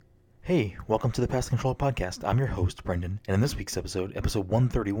Hey, welcome to the Past Controller Podcast. I'm your host, Brendan, and in this week's episode, episode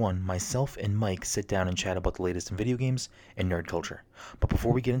 131, myself and Mike sit down and chat about the latest in video games and nerd culture. But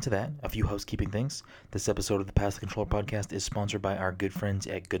before we get into that, a few housekeeping things. This episode of the Past Controller Podcast is sponsored by our good friends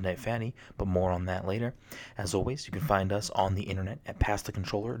at Goodnight Fatty, but more on that later. As always, you can find us on the internet at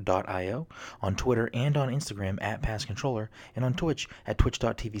pastthecontroller.io, on Twitter and on Instagram at pastcontroller, and on Twitch at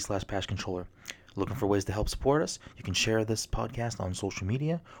twitch.tv/pastcontroller. Looking for ways to help support us? You can share this podcast on social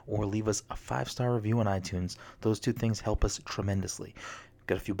media or leave us a 5-star review on iTunes. Those two things help us tremendously.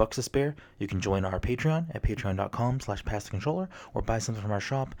 Got a few bucks to spare? You can join our Patreon at patreon.com/pastthecontroller or buy something from our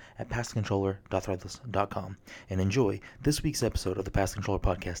shop at pastthecontroller.threadless.com. And enjoy this week's episode of the Past Controller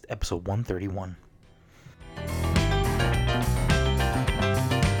Podcast, episode 131.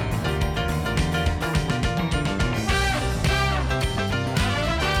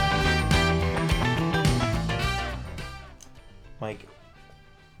 Mike,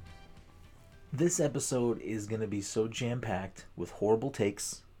 this episode is going to be so jam-packed with horrible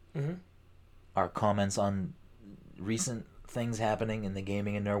takes, our comments on recent things happening in the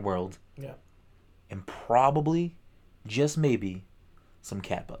gaming and nerd world, and probably, just maybe, some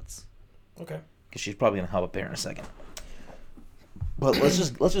cat butts. Okay. Because she's probably going to hop up there in a second. But let's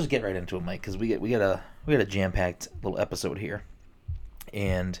just get right into it, Mike, because we got a jam-packed little episode here,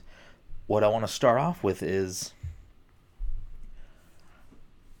 and what I want to start off with is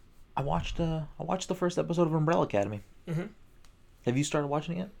I watched the first episode of Umbrella Academy. Mm-hmm. Have you started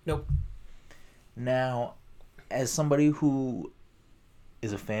watching it yet? Nope. Now, as somebody who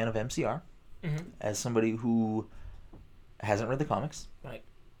is a fan of MCR, as somebody who hasn't read the comics, Right.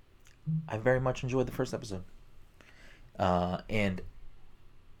 I very much enjoyed the first episode. And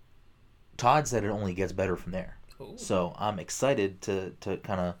Todd said it only gets better from there. Ooh. So I'm excited to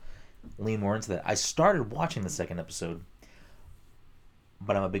kind of lean more into that. I started watching the second episode,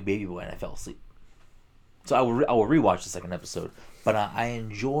 but I'm a big baby boy and I fell asleep. So I will rewatch the second episode, but I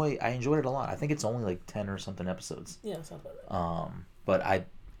enjoyed it a lot. I think it's only like 10 or something episodes. Yeah, that sounds about right. But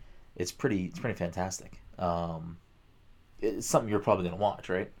it's pretty fantastic. It's something you're probably gonna watch,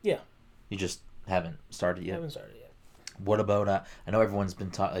 right? Yeah. You just haven't started I yet. haven't started yet. What about I know everyone's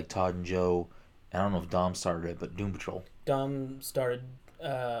been like Todd and Joe. I don't know if Dom started it, but Doom Patrol. Dom started.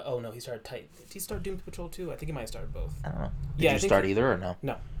 He started Titan. Did he start Doom Patrol too? I think he might have started both. I don't know. Did Yeah, you I think start he- either or no?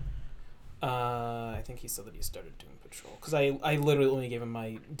 No. I think he said that he started Doom Patrol because I literally only gave him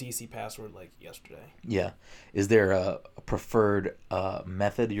my DC password like yesterday. Yeah. Is there a preferred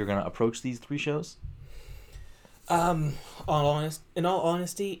method you're gonna approach these three shows? In all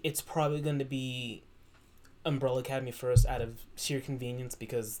honesty, it's probably going to be Umbrella Academy first out of sheer convenience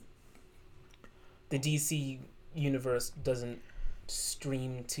because the DC universe doesn't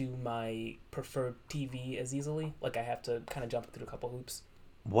stream to my preferred TV as easily. Like I have to kind of jump through a couple hoops.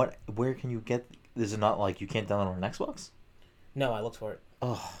 Where can you get? Is it not like you can't download it on Xbox? No, I looked for it.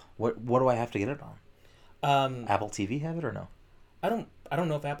 Oh, what do I have to get it on? Apple TV have it or no? I don't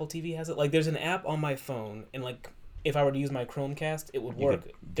know if Apple TV has it. Like there's an app on my phone, and like if I were to use my Chromecast, it would You work.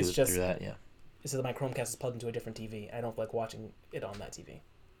 could do It's it just through that, yeah. it's that my Chromecast is plugged into a different TV. I don't like watching it on that TV.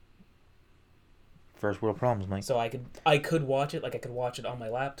 First world problems, Mike. So I could watch it, like I could watch it on my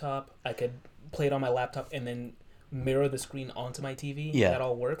laptop. I could play it on my laptop and then mirror the screen onto my TV. Yeah. That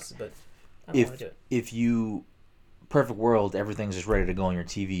all works, but I don't want to do it. If you perfect world, everything's just ready to go on your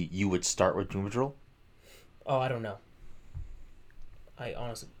TV, you would start with Doom Patrol? Oh, I don't know. I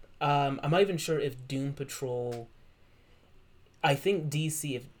honestly, I'm not even sure if Doom Patrol. I think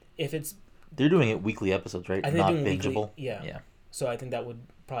DC, if it's, They're doing it weekly episodes, right? I think Not they're doing bingeable. weekly, yeah. Yeah. So I think that would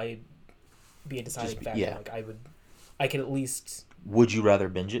probably be a deciding factor. yeah. Like I could at least. Would you rather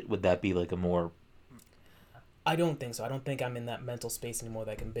binge it? Would that be like a more? I don't think so. I don't think I'm in that mental space anymore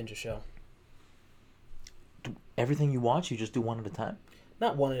that I can binge a show. Everything you watch, you just do one at a time?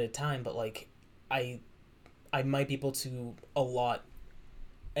 Not one at a time, but like I might be able to allot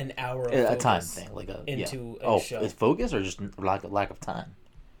an hour of A time focus thing, like into a show. It's focus or just lack of time?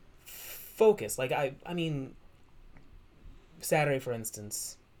 Focus. Like I mean, Saturday, for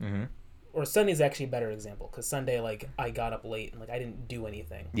instance, or Sunday's actually a better example because Sunday, like I got up late and like I didn't do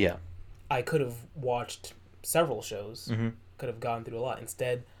anything. Yeah. I could have watched several shows. Could have gone through a lot.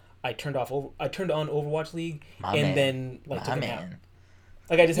 Instead, I turned on Overwatch League then like took a nap.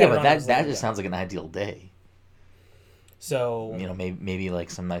 Like I just Yeah, had it but on, that I was like, just sounds like an ideal day. So You know, maybe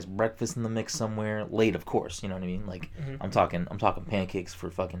like some nice breakfast in the mix somewhere. Late, of course. You know what I mean? Like I'm talking pancakes for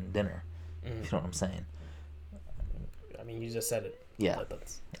fucking dinner. If you know what I'm saying? I mean, you just said it. Yeah. But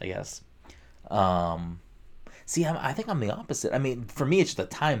that's- I guess. See, I think I'm the opposite. I mean, for me, it's just a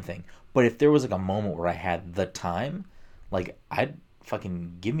time thing. But if there was like a moment where I had the time, like I'd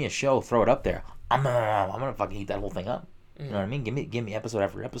fucking give me a show, throw it up there. I'm gonna fucking eat that whole thing up. You know what I mean? Give me episode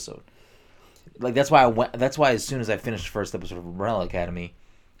after episode. Like that's why That's why as soon as I finished the first episode of Umbrella Academy,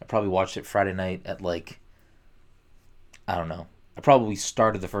 I probably watched it Friday night at like, I don't know. I probably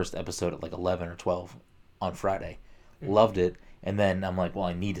started the first episode at like 11 or 12 on Friday. Loved it, and then I'm like, well,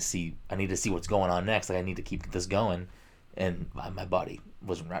 I need to see what's going on next. Like I need to keep this going, and my body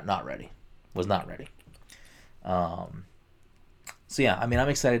was not ready. So yeah, I mean, I'm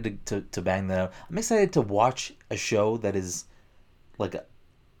excited to bang that out. I'm excited to watch a show that is like a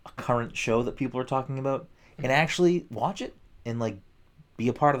current show that people are talking about, and actually watch it and like be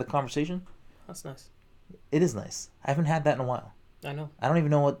a part of the conversation. That's nice. It is nice. I haven't had that in a while. I know. I don't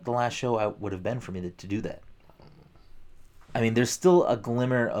even know what the last show would have been for me to do that. I mean, there's still a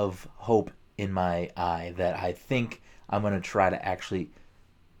glimmer of hope in my eye that I think I'm going to try to actually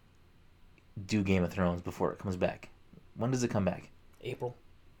do Game of Thrones before it comes back. When does it come back? April.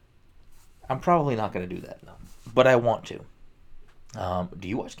 I'm probably not going to do that. No. But I want to. Do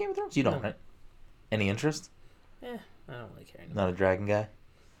you watch Game of Thrones? You don't, No. right? Any interest? I don't really care anymore. Not a dragon guy?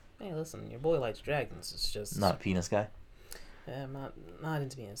 Hey, listen, your boy likes dragons. It's just Not a penis guy? I'm not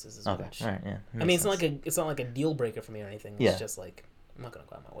into penises as Okay, much. all right, yeah. I mean, it's not like a deal breaker for me or anything. It's Yeah. just like I'm not gonna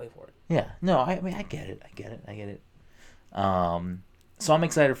go out my way for it. Yeah, no, I mean, I get it. So I'm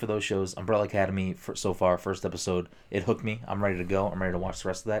excited for those shows. Umbrella Academy, so far, first episode, it hooked me. I'm ready to go. I'm ready to watch the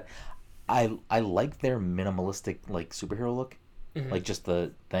rest of that. I like their minimalistic, like, superhero look. Mm-hmm. Like, just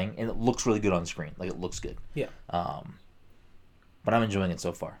the thing. And it looks really good on screen. Like, it looks good. Yeah. But I'm enjoying it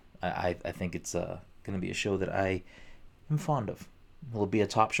so far. I think it's going to be a show that I am fond of. Will it be a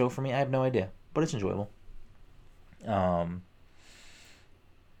top show for me? I have no idea. But it's enjoyable. But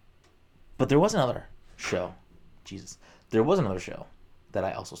there was another show. Jesus. There was another show that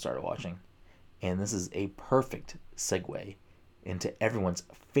I also started watching. And this is a perfect segue into everyone's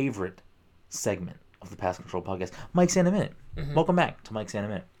favorite segment of the Past Control podcast, Mike's Anime Minute. Mm-hmm. Welcome back to Mike's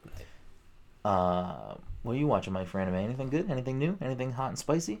Anime Minute. What are you watching, Mike, for anime? Anything good? Anything new? Anything hot and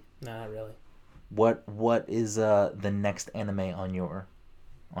spicy? No, not really. What is the next anime on your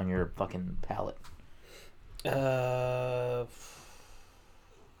fucking palette? I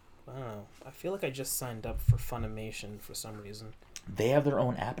don't know. I feel like I just signed up for Funimation for some reason. They have their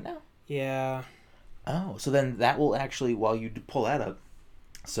own app now? Yeah. Oh, so then that will actually, while you pull that up,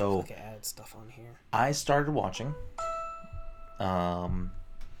 I so feel like I added stuff on here. I started watching. My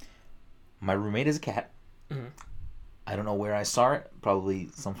roommate is a cat. Mm-hmm. I don't know where I saw it. Probably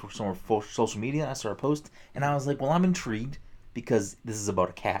somewhere social media. I saw a post, and I was like, "Well, I'm intrigued because this is about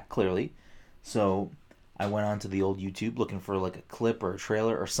a cat, clearly." So I went onto the old YouTube looking for like a clip or a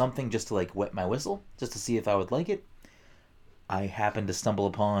trailer or something just to like wet my whistle, just to see if I would like it. I happened to stumble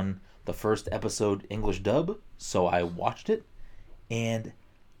upon the first episode English dub, so I watched it, and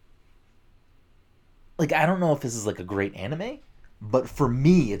like I don't know if this is like a great anime, but for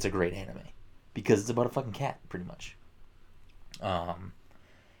me it's a great anime because it's about a fucking cat, pretty much.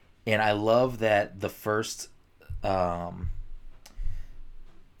 And I love that the first I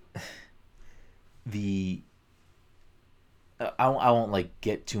won't like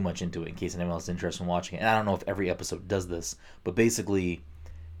get too much into it in case anyone else is interested in watching it. And I don't know if every episode does this, but basically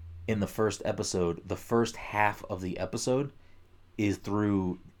in the first episode, the first half of the episode is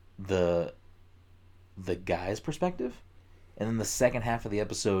through the guy's perspective, and then the second half of the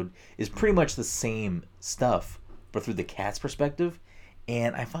episode is pretty much the same stuff but through the cat's perspective,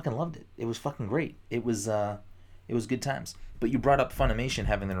 and I fucking loved it. It was fucking great. It was good times. But you brought up Funimation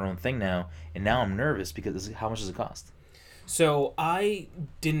having their own thing now, and now I'm nervous because how much does it cost? So I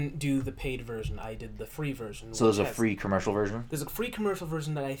didn't do the paid version. I did the free version. So there's a free commercial version? There's a free commercial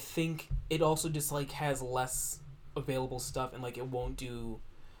version that I think it also just like has less available stuff, and like it won't do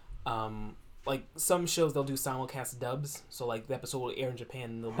like some shows they'll do simulcast dubs. So like the episode will air in Japan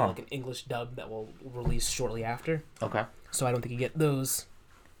and there'll be like an English dub that will release shortly after. Okay. So I don't think you get those.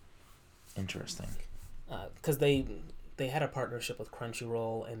 Interesting. Because they had a partnership with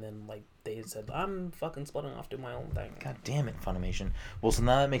Crunchyroll, and then like they said I'm fucking splitting off doing my own thing. God damn it, Funimation. Well, so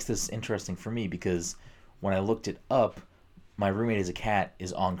now that makes this interesting for me because when I looked it up, My Roommate is a Cat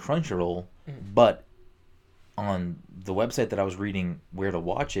is on Crunchyroll, but on the website that I was reading where to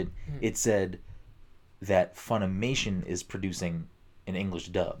watch it, it said that Funimation is producing an English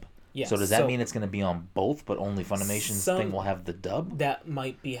dub. Yes, so does that mean it's going to be on both, but only Funimation's thing will have the dub? That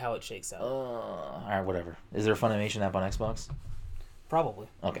might be how it shakes out. All right, whatever. Is there a Funimation app on Xbox? Probably.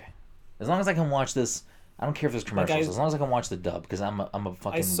 Okay. As long as I can watch this, I don't care if there's commercials. As long as I can watch the dub, because I'm a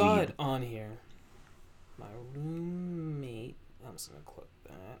fucking. I saw weeb. it on here. My roommate. I'm just gonna click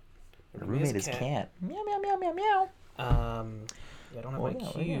that. My roommate is cat. Meow meow meow meow meow. Yeah, I don't have my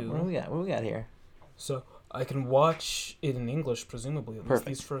queue. What do we got? What do we got here? So I can watch it in English, presumably, at least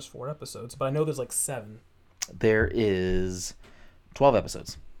these first 4 episodes. But I know there's like 7. There is 12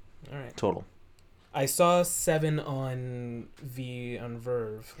 episodes. All right. Total. I saw 7 on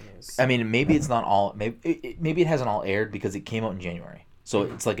Verve. I mean, maybe it's not all. Maybe it hasn't all aired because it came out in January. So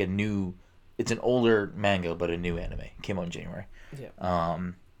it's like it's an older manga, but a new anime. It came out in January. Yeah.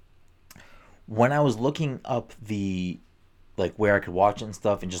 When I was looking up where I could watch it and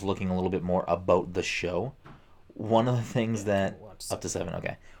stuff, and just looking a little bit more about the show, one of the things up to 7,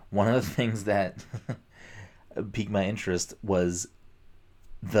 okay. One of the things that piqued my interest was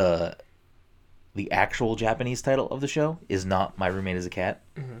the actual Japanese title of the show is not My Roommate is a Cat.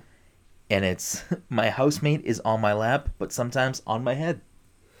 Mm-hmm. And it's My Housemate is on My Lap, but sometimes on my head.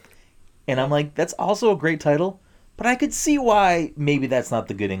 And I'm like, that's also a great title, but I could see why maybe that's not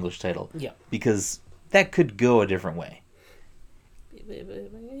the good English title. Yeah. Because that could go a different way.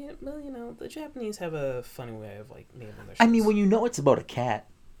 Well, the Japanese have a funny way of naming their shows. I mean, when you know it's about a cat,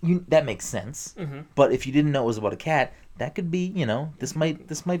 that makes sense. Mm-hmm. But if you didn't know it was about a cat, that could be, this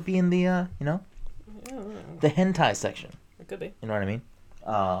might be in the, the hentai section. It could be. You know what I mean?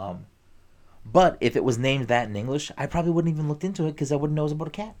 But if it was named that in English, I probably wouldn't even looked into it because I wouldn't know it was about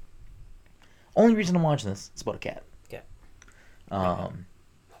a cat. Only reason I'm watching this is about a cat. Yeah.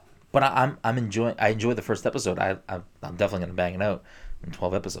 But I enjoy the first episode. I'm definitely gonna bang it out in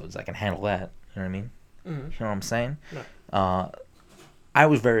 12 episodes. I can handle that. You know what I mean? Mm-hmm. You know what I'm saying? No. I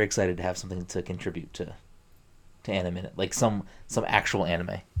was very excited to have something to contribute to Anime, like some actual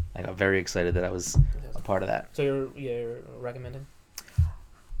anime. I got very excited that I was a part of that. So you're recommending?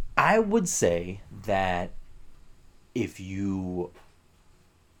 I would say that if you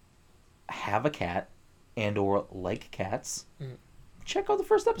have a cat and or like cats, check out the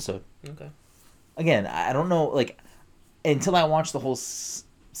first episode. Okay. Again, I don't know, until I watch the whole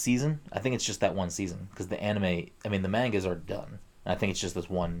season. I think it's just that one season because the mangas are done. I think it's just this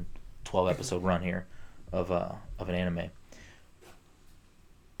one 12 episode run here of an anime.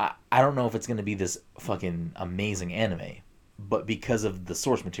 I don't know if it's going to be this fucking amazing anime, but because of the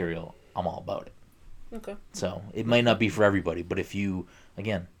source material, I'm all about it. Okay. So it might not be for everybody, but if you,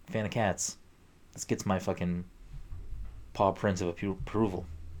 again, fan of cats, this gets my fucking paw prints of approval.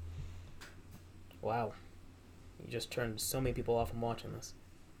 Wow. You just turned so many people off from watching this.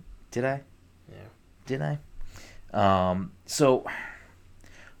 Did I? Yeah. Did I? So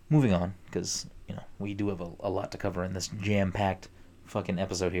moving on, because we do have a lot to cover in this jam-packed fucking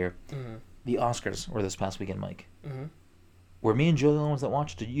episode here. Mm-hmm. The Oscars were this past weekend, Mike. Mm-hmm. Were me and Joe the only ones that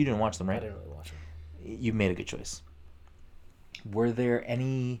watched? You didn't watch them, right? I didn't really watch them. You made a good choice. Were there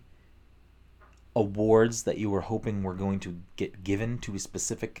any awards that you were hoping were going to get given to a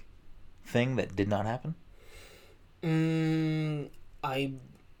specific thing that did not happen? I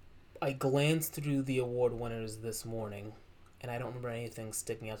glanced through the award winners this morning, and I don't remember anything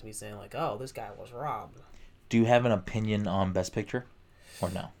sticking out to me saying oh, this guy was robbed. Do you have an opinion on Best Picture, or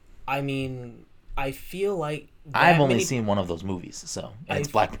no? I mean, I feel like I've only seen one of those movies, and it's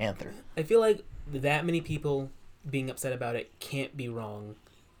Black Panther. I feel like that many people being upset about it can't be wrong.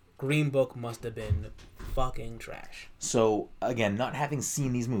 Green Book must have been fucking trash. So, again, not having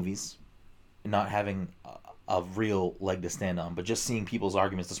seen these movies, not having a real leg to stand on, but just seeing people's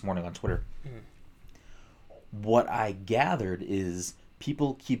arguments this morning on Twitter, what I gathered is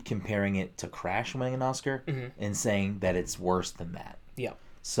people keep comparing it to Crash winning an Oscar and saying that it's worse than that. Yeah.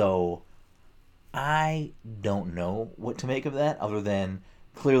 So, I don't know what to make of that other than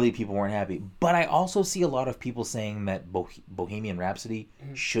clearly people weren't happy. But I also see a lot of people saying that Bohemian Rhapsody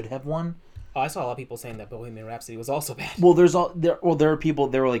should have won. Oh, I saw a lot of people saying that Bohemian Rhapsody was also bad. Well, there were people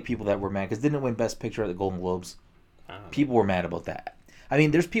that were mad because didn't it win Best Picture at the Golden Globes? People were mad about that. I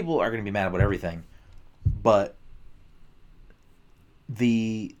mean, there's people who are going to be mad about everything, but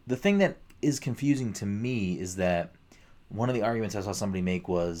the thing that is confusing to me is that one of the arguments I saw somebody make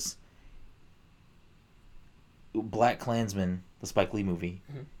was Black Klansman, the Spike Lee movie,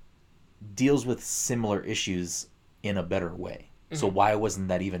 deals with similar issues in a better way. So why wasn't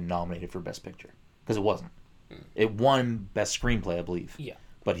that even nominated for Best Picture? Because it wasn't. It won Best Screenplay, I believe. Yeah.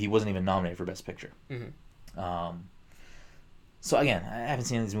 But he wasn't even nominated for Best Picture. So again, I haven't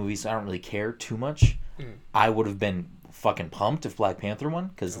seen any of these movies, so I don't really care too much. I would have been fucking pumped if Black Panther won,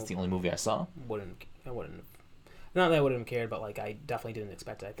 because it's the only movie I saw. I wouldn't. Not that I wouldn't have cared, but I definitely didn't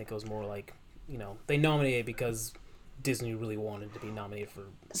expect it. I think it was more they nominated because Disney really wanted to be nominated for.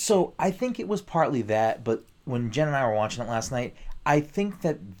 So I think it was partly that, but when Jen and I were watching it last night, I think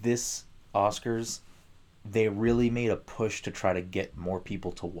that this Oscars, they really made a push to try to get more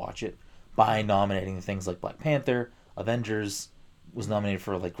people to watch it by nominating things like Black Panther, Avengers, was nominated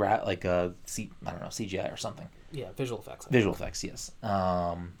for like I don't know, CGI or something. Yeah, visual effects. Visual effects, yes.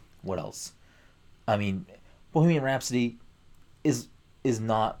 What else? I mean, Bohemian Rhapsody is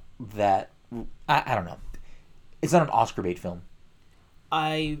not that. I don't know. It's not an Oscar bait film.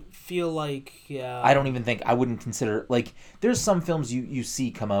 I feel like I don't even think I wouldn't consider like there's some films you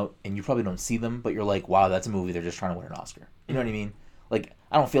see come out and you probably don't see them, but you're like, wow, that's a movie they're just trying to win an Oscar. You know what I mean? Like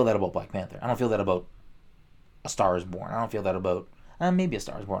I don't feel that about Black Panther. I don't feel that about A Star Is Born. I don't feel that about maybe A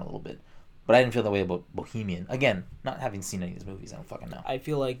Star Is Born a little bit, but I didn't feel that way about Bohemian. Again, not having seen any of these movies, I don't fucking know. I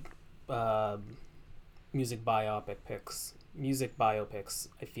feel like music biopics.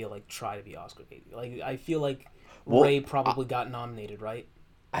 I feel like try to be Oscar bait. Like I feel like Ray probably got nominated, right?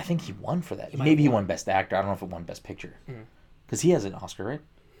 I think he won for that. He Maybe he won Best Actor. I don't know if it won Best Picture. Because he has an Oscar, right?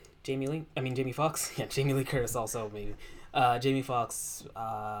 Jamie Foxx? Yeah, Jamie Lee Curtis also, maybe. Jamie Foxx,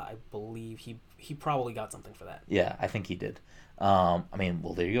 I believe he probably got something for that. Yeah, I think he did. I mean,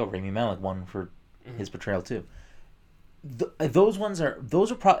 well, there you go. Rami Malek won for his portrayal, too. Those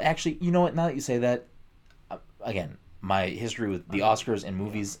are probably... Actually, you know what? Now that you say that, again, my history with the Oscars and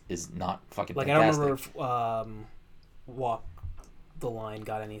movies is not fucking like, fantastic. I don't remember if Walk the Line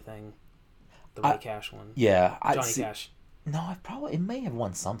got anything. The Ray Cash one. Yeah. Johnny Cash. No, it may have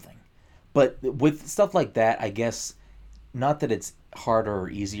won something. But with stuff like that, I guess, not that it's harder or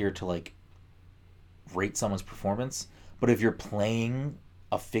easier to, like, rate someone's performance, but if you're playing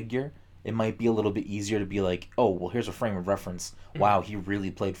a figure, it might be a little bit easier to be like, oh, well, here's a frame of reference. Wow, he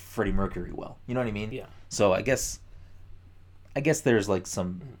really played Freddie Mercury well. You know what I mean? Yeah. So I guess there's, like,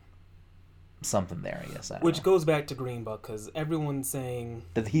 something there, I guess. Which goes back to Green Book, because everyone's saying...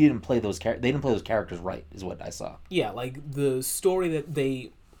 that they didn't play those characters right, is what I saw. Yeah, like, the story that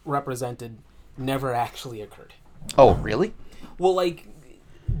they represented never actually occurred. Oh, really? Well, like,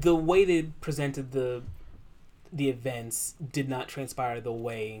 the way they presented the events did not transpire the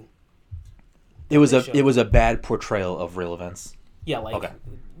way... It was a bad portrayal of real events. Yeah, like, okay.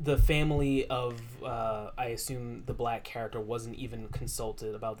 The family of, I assume, the black character wasn't even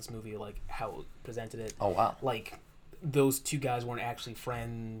consulted about this movie, like, how it presented it. Oh, wow. Like, those two guys weren't actually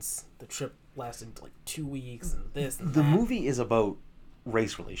friends. The trip lasted, like, 2 weeks, and this and the that. movie is about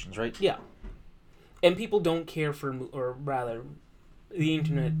race relations, right? Yeah. And people don't care for, or rather, the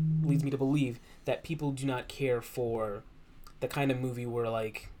internet leads me to believe that people do not care for the kind of movie where,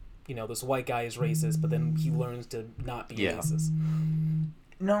 like, you know, this white guy is racist, but then he learns to not be racist.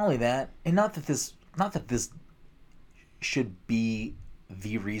 Not only that, and not that this should be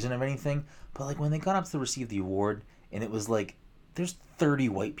the reason of anything, but like when they got up to receive the award, and it was like, there's 30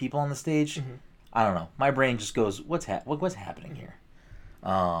 white people on the stage. Mm-hmm. I don't know. My brain just goes, what's happening here?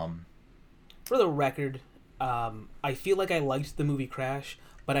 For the record, I feel like I liked the movie Crash,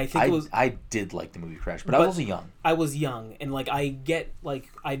 but I think I did like the movie Crash, but I was also young. I was young, and like I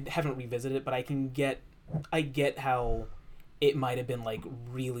haven't revisited it, but I get how it might have been like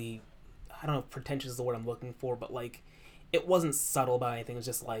really, I don't know if pretentious is the word I'm looking for, but like it wasn't subtle about anything. It was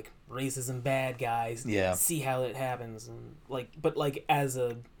just like racism, bad guys. Yeah. See how it happens, and like, but like as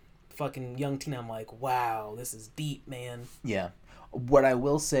a fucking young teen, I'm like, wow, this is deep, man. Yeah. What I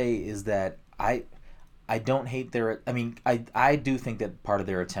will say is that I don't hate their... I mean, I do think that part of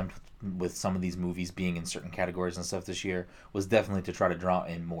their attempt with some of these movies being in certain categories and stuff this year was definitely to try to draw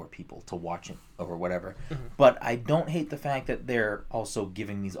in more people to watch it or whatever. Mm-hmm. But I don't hate the fact that they're also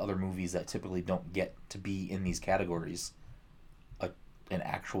giving these other movies that typically don't get to be in these categories an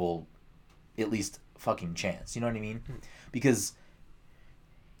actual, at least, fucking chance. You know what I mean? Mm-hmm. Because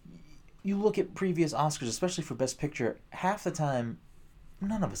you look at previous Oscars, especially for Best Picture, half the time,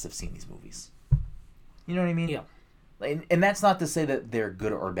 none of us have seen these movies. You know what I mean? Yeah. And that's not to say that they're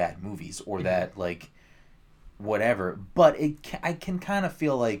good or bad movies or that, like, whatever. But I can kind of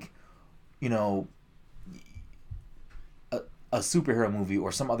feel like, you know, a superhero movie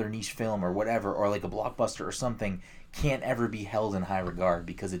or some other niche film or whatever, or like a blockbuster or something, can't ever be held in high regard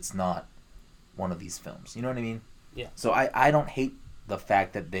because it's not one of these films. You know what I mean? Yeah. So I don't hate the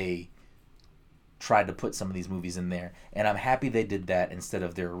fact that they tried to put some of these movies in there. And I'm happy they did that instead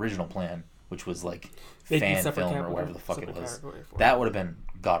of their original plan, which was like fan film or whatever the fuck it was. That would have been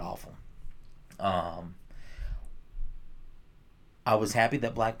god awful. I was happy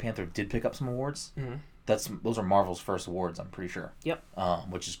that Black Panther did pick up some awards. Mm-hmm. Those are Marvel's first awards, I'm pretty sure. Yep.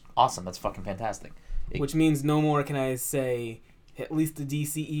 Which is awesome. That's fucking fantastic. Which means no more can I say at least the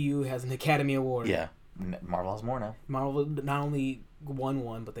DCEU has an Academy Award. Yeah. Marvel has more now. Marvel not only won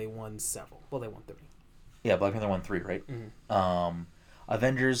one, but they won several. Well, they won 3. Yeah, Black Panther won 3, right? Mm-hmm.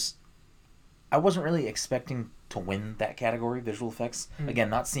 Avengers, I wasn't really expecting to win that category, visual effects. Mm-hmm. Again,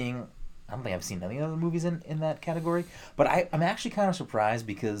 not seeing I don't think I've seen any other movies in that category. But I'm actually kind of surprised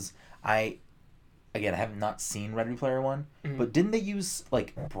because again, I have not seen Ready Player One, but didn't they use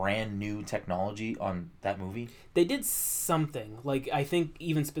like brand new technology on that movie? They did something. Like, I think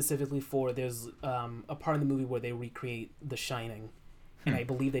even specifically for, there's a part of the movie where they recreate The Shining, and I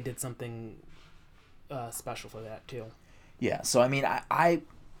believe they did something special for that too. Yeah, so I mean,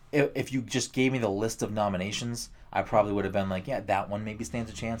 if you just gave me the list of nominations, I probably would have been like, yeah, that one maybe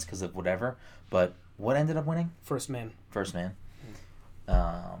stands a chance because of whatever. But what ended up winning? First Man. First Man.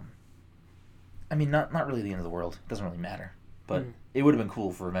 I mean, not really the end of the world. It doesn't really matter. But it would have been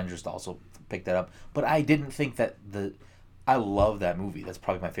cool for Avengers to also pick that up. But I didn't think that I love that movie. That's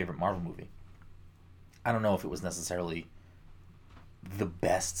probably my favorite Marvel movie. I don't know if it was necessarily the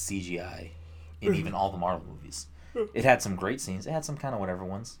best CGI in even all the Marvel movies. It had some great scenes. It had some kind of whatever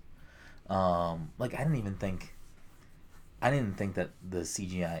ones. Like I didn't think that the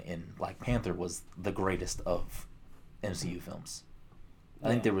CGI in Black Panther was the greatest of MCU films. I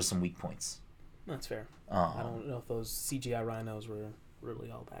think there was some weak points. That's fair. I don't know if those CGI rhinos were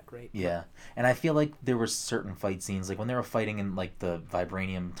really all that great. Yeah, and I feel like there were certain fight scenes, like when they were fighting in like the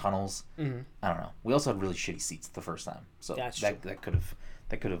vibranium tunnels. I don't know. We also had really shitty seats the first time, so that could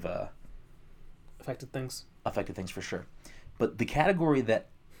have affected things. Affected things for sure. But the category that,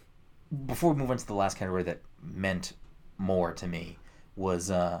 before we move on to the last category that meant more to me,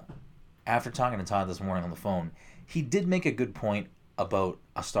 was after talking to Todd this morning on the phone, he did make a good point about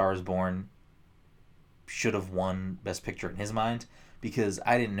A Star Is Born should have won Best Picture in his mind, because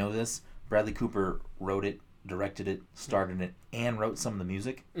I didn't know this. Bradley Cooper wrote it, directed it, starred in it, and wrote some of the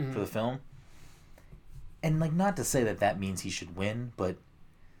music for the film. And like, not to say that means he should win, but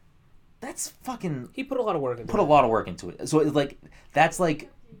that's fucking. He put a lot of work into it. So it's like that's like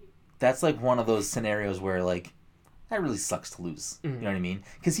one of those scenarios where like that really sucks to lose. You know what I mean?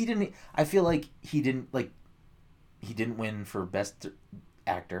 Because he didn't. I feel like he didn't win for Best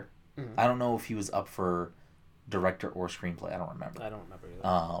Actor. I don't know if he was up for director or screenplay. I don't remember. I don't remember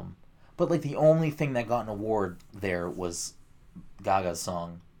either. But like the only thing that got an award there was Gaga's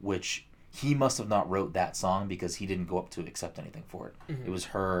song, which he must have not wrote that song because he didn't go up to accept anything for it. It was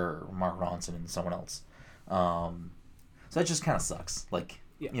her, Mark Ronson, and someone else. So that just kind of sucks. Like,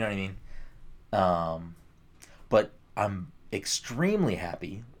 you know what I mean? But I'm extremely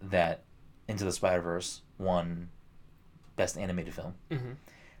happy that Into the Spider-Verse won Best Animated Film.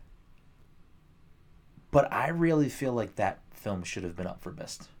 But I really feel like that film should have been up for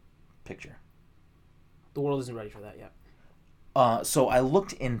Best Picture. The world isn't ready for that yet. So I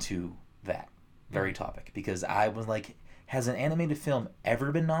looked into that very topic because I was like, has an animated film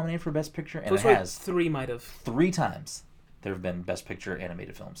ever been nominated for Best Picture? And Toy Story 3 might have. 3 times there have been Best Picture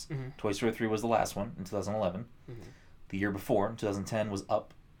animated films. Toy Story 3 was the last one in 2011. The year before, in 2010, was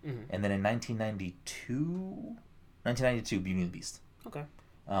Up. And then in 1992, Beauty and the Beast. Okay.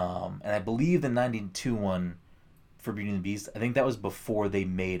 And I believe the 92 one for Beauty and the Beast, I think that was before they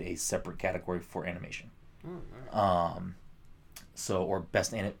made a separate category for animation. So, or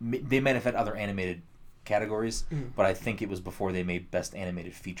best they might have had other animated categories, but I think it was before they made Best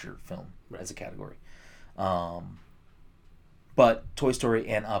Animated Feature Film as a category. But Toy Story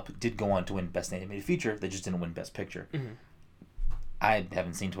and Up did go on to win Best Animated Feature. They just didn't win Best Picture. I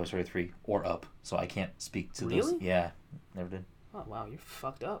haven't seen Toy Story 3 or Up, so I can't speak to those. Yeah, never did. Oh, wow, you're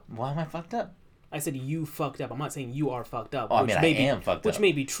fucked up. Why am I fucked up? I said you fucked up. I'm not saying you are fucked up. Oh, I mean, I am fucked up. Which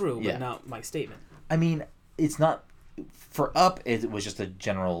may be true, but not my statement. I mean, it's not... For Up, it was just a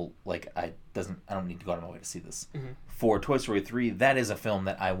general, like, I don't need to go out of my way to see this. For Toy Story 3, that is a film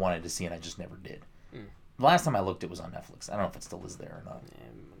that I wanted to see and I just never did. The last time I looked, it was on Netflix. I don't know if it still is there or not.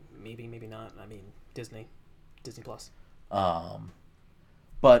 Maybe not. I mean, Disney Plus.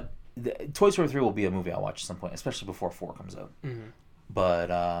 But Toy Story 3 will be a movie I'll watch at some point, especially before 4 comes out.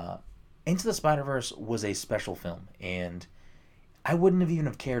 But Into the Spider-Verse was a special film, and I wouldn't have even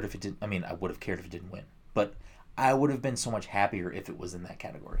have cared if it didn't. I mean, I would have cared if it didn't win, but I would have been so much happier if it was in that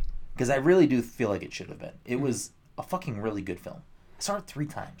category, because I really do feel like it should have been. It was a fucking really good film. I saw it 3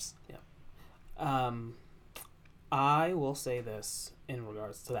 times. Yeah. I will say this in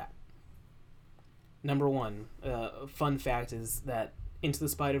regards to that. Number one, fun fact is that Into the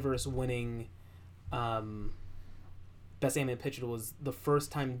Spider-Verse winning Best Animated Picture was the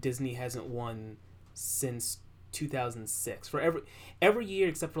first time Disney hasn't won since 2006. For every year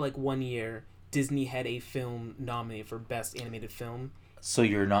except for like 1 year, Disney had a film nominated for Best Animated Film. So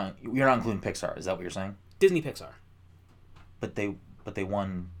you're not including Pixar, is that what you're saying? Disney Pixar. But they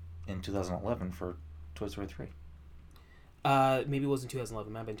won in 2011 for Toy Story 3. Maybe it wasn't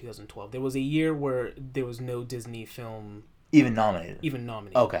 2011. It might have been 2012. There was a year where there was no Disney film Even nominated. Even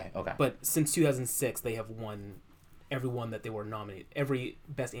nominated. Okay. But since 2006, they have won every one that they were nominated. Every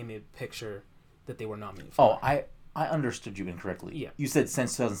Best Animated Picture that they were nominated for. Oh, I understood you incorrectly. Yeah. You said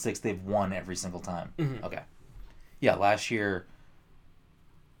since 2006 they've won every single time. Mm-hmm. Okay. Yeah, last year,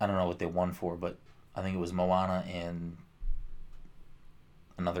 I don't know what they won for, but I think it was Moana and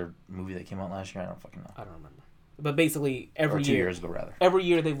another movie that came out last year. I don't fucking know. I don't remember. But basically, Or 2 years ago, rather. Every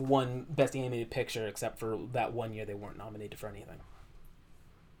year they've won Best Animated Picture, except for that one year they weren't nominated for anything.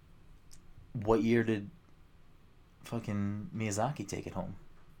 What year did fucking Miyazaki take it home?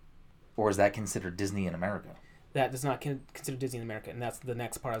 Or is that considered Disney in America? That does not consider Disney in America, and that's the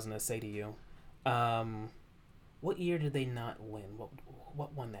next part I was going to say to you. What year did they not win?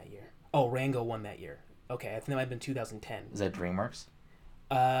 What won that year? Oh, Rango won that year. Okay, I think that might have been 2010. Is that DreamWorks?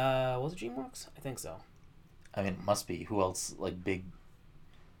 Was it DreamWorks? I think so. I mean, it must be. Who else, like, big...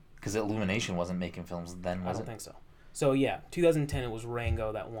 Because Illumination wasn't making films then, was it? I don't think so. So, yeah, 2010 it was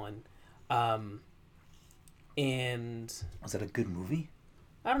Rango that won. And... Was that a good movie?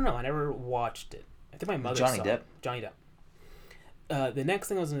 I don't know. I never watched it. I think my mother Johnny saw Depp. it. Johnny Depp. The next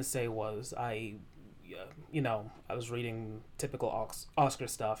thing I was going to say was I was reading typical Oscar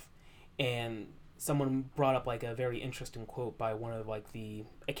stuff, and someone brought up like a very interesting quote by one of like the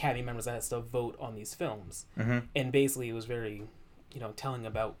Academy members that has to vote on these films, and basically it was very, telling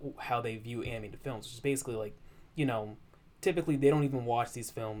about how they view animated films, which is basically like, typically they don't even watch these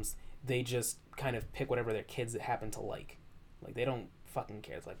films. They just kind of pick whatever their kids happen to like they don't fucking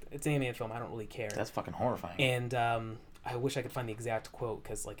care. It's like, it's an animated film. I don't really care. That's fucking horrifying. And I wish I could find the exact quote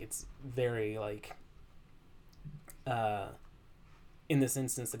because like it's very like. In this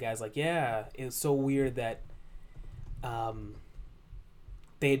instance, the guy's like, yeah, it was so weird that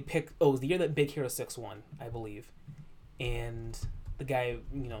they had picked. Oh, it was the year that Big Hero 6 won, I believe, and the guy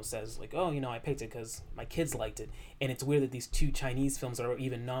says like, oh, I picked it because my kids liked it, and it's weird that these two Chinese films are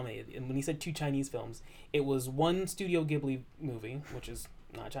even nominated. And when he said two Chinese films, it was one Studio Ghibli movie, which is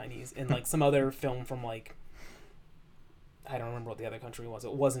not Chinese, and like some other film from like, I don't remember what the other country was.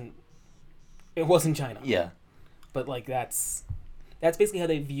 It wasn't China. Yeah. But like that's basically how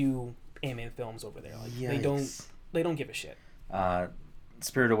they view animated films over there. Like they don't give a shit.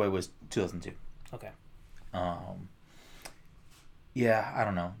 Spirited Away was 2002. Okay. Yeah, I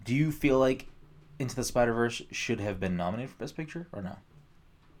don't know. Do you feel like Into the Spider-Verse should have been nominated for Best Picture or no?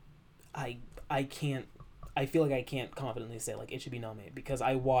 I can't. I feel like I can't confidently say like it should be nominated because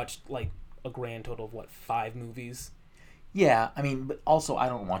I watched like a grand total of 5 movies. Yeah, I mean, but also I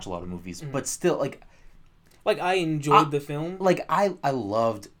don't watch a lot of movies, but still like I enjoyed the film. Like I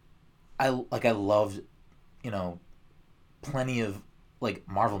loved, plenty of like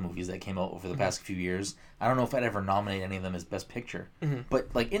Marvel movies that came out over the past few years. I don't know if I'd ever nominate any of them as Best Picture, but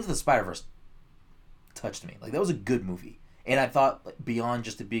like Into the Spider-Verse touched me. Like that was a good movie, and I thought like, beyond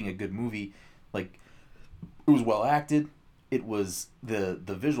just it being a good movie, like it was well acted. It was the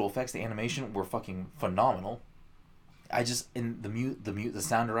visual effects, the animation were fucking phenomenal. I just in the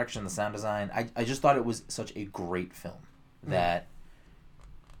sound direction, the sound design. I just thought it was such a great film that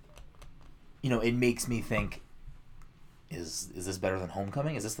it makes me think. Is this better than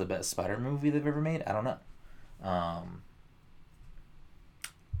Homecoming? Is this the best Spider-Man movie they've ever made? I don't know.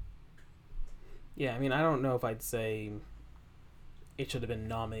 Yeah, I mean, I don't know if I'd say it should have been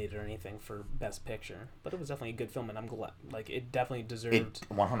nominated or anything for Best Picture, but it was definitely a good film, and I'm glad. Like, it definitely deserved. It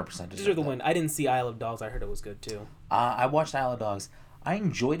 100% deserved the win. I didn't see Isle of Dogs. I heard it was good too. I watched Isle of Dogs. I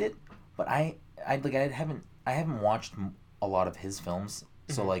enjoyed it, but I haven't watched a lot of his films,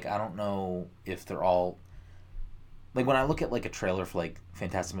 so like I don't know if they're all. Like, when I look at, like, a trailer for, like,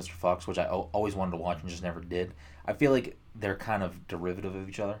 Fantastic Mr. Fox, which I always wanted to watch and just never did, I feel like they're kind of derivative of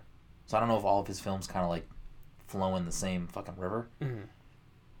each other. So I don't know if all of his films kind of, like, flow in the same fucking river. Mm-hmm.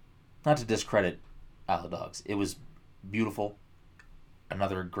 Not to discredit Isle of Dogs. It was beautiful.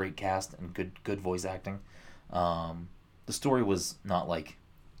 Another great cast and good voice acting. The story was not, like,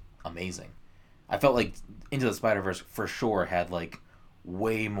 amazing. I felt like Into the Spider-Verse for sure had, like,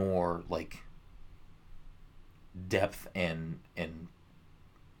 way more, like... depth and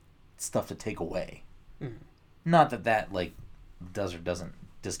stuff to take away. Not that like does or doesn't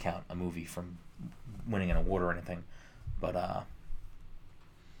discount a movie from winning an award or anything, but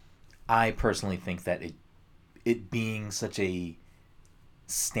I personally think that it being such a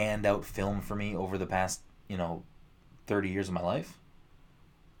standout film for me over the past 30 years of my life,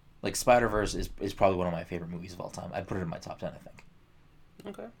 like Spider-Verse is probably one of my favorite movies of all time. I'd put it in my top 10, I think.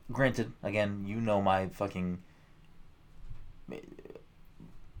 Okay. Granted, again, my fucking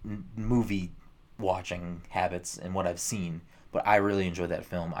movie watching habits and what I've seen, but I really enjoyed that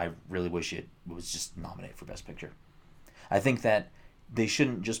film. I really wish it was just nominated for Best Picture. I think that they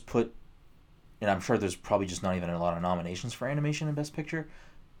shouldn't just put, and I'm sure there's probably just not even a lot of nominations for animation in Best Picture,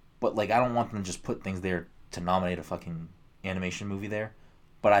 but like I don't want them to just put things there to nominate a fucking animation movie there.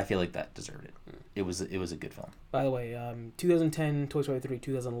 But I feel like that deserved it. It was a good film. By the way, 2010 Toy Story 3,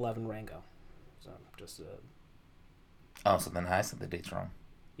 2011 Rango. So just Oh, so then I said the dates wrong.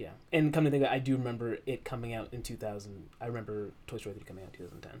 yeah. And come to think of it, I do remember it coming out in 2000. I remember Toy Story 3 coming out in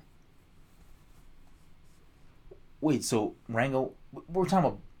 2010. Wait, so Rango? We're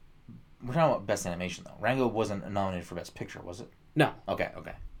talking about best animation though. Rango wasn't nominated for Best Picture, was it? No. Okay.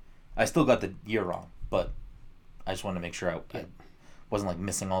 I still got the year wrong, but I just wanted to make sure I wasn't like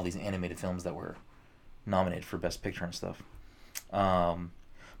missing all these animated films that were nominated for Best Picture and stuff.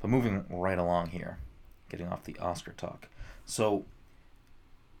 But moving right along here, getting off the Oscar talk. So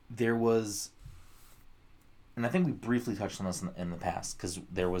there was, and I think we briefly touched on this in the past, because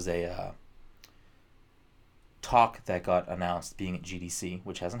there was a talk that got announced being at GDC,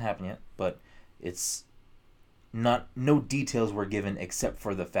 which hasn't happened yet, but it's no details were given except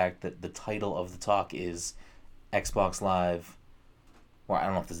for the fact that the title of the talk is Xbox Live. Well, I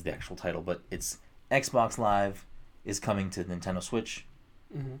don't know if this is the actual title, but it's Xbox Live is coming to Nintendo Switch,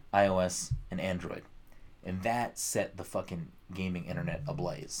 iOS, and Android. And that set the fucking gaming internet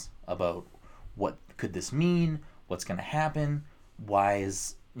ablaze about what could this mean, what's going to happen, why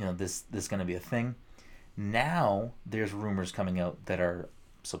is this going to be a thing. Now there's rumors coming out that are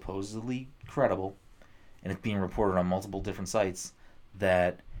supposedly credible, and it's being reported on multiple different sites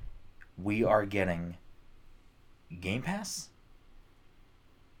that we are getting Game Pass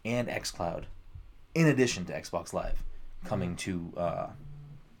and xCloud in addition to Xbox Live coming to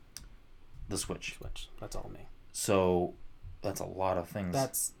the Switch. That's all me. So that's a lot of things.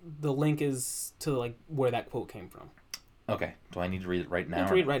 That's the link is to like where that quote came from. Okay. Do I need to read it right now? You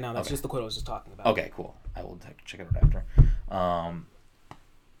can read it right now. That's just the quote I was just talking about. Okay, cool. I will check it out after.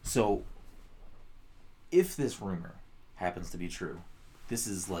 So if this rumor happens to be true, this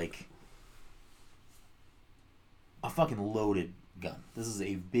is like a fucking loaded gun. This is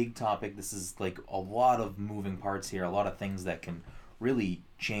a big topic. This is like a lot of moving parts here, a lot of things that can really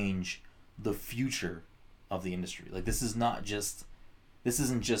change the future of the industry. Like this isn't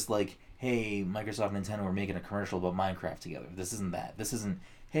just like, hey, Microsoft and Nintendo are making a commercial about Minecraft together. This isn't that. This isn't,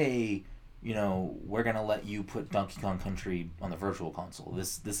 hey, we're gonna let you put Donkey Kong Country on the Virtual Console.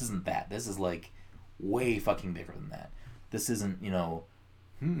 This isn't that. This is like way fucking bigger than that. This isn't,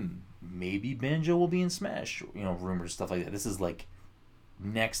 maybe Banjo will be in Smash, rumors, stuff like that. This is like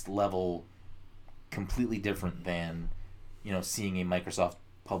next level, completely different than, seeing a Microsoft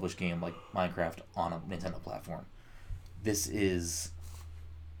published game like Minecraft on a Nintendo platform. This is,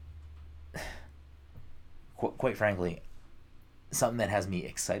 quite frankly, something that has me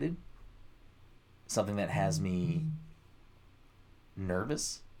excited, something that has me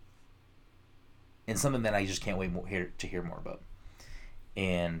nervous, and something that I just can't wait to hear more about.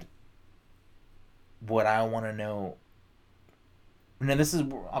 And what I want to know, now this is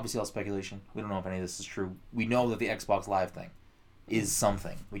obviously all speculation. We don't know if any of this is true. We know that the Xbox Live thing is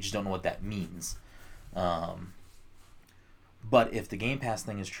something. We just don't know what that means. But if the Game Pass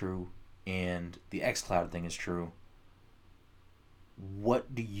thing is true and the xCloud thing is true,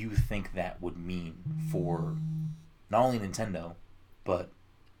 what do you think that would mean for not only Nintendo, but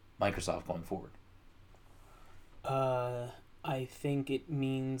Microsoft going forward? I think it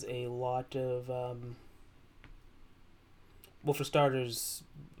means a lot of, well, for starters,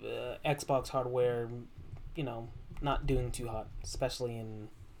 Xbox hardware, not doing too hot, especially in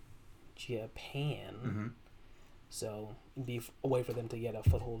Japan. Mm-hmm. So it'd be a way for them to get a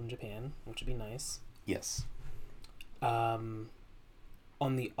foothold in Japan, which would be nice. Yes. On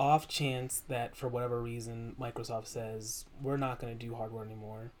the off chance that for whatever reason Microsoft says we're not going to do hardware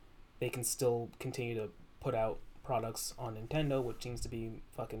anymore, they can still continue to put out products on Nintendo, which seems to be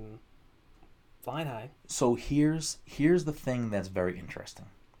fucking flying high. So here's the thing that's very interesting,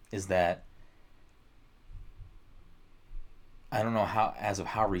 is that I don't know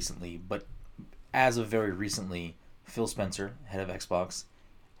how recently, but as of very recently, Phil Spencer, head of Xbox,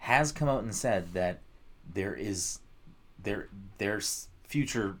 has come out and said that there's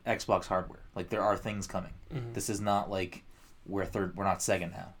future Xbox hardware. Like there are things coming. Mm-hmm. This is not like we're not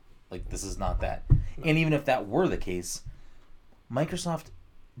Sega now. Like this is not that. And even if that were the case, Microsoft,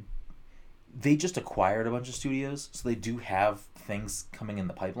 they just acquired a bunch of studios, so they do have things coming in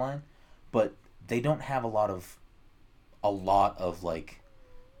the pipeline, but they don't have a lot of like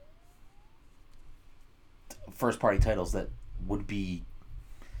first party titles that would be,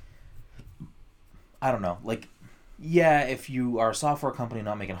 I don't know, like, yeah, if you are a software company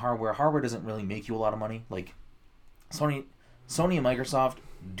not making hardware doesn't really make you a lot of money. Like Sony and Microsoft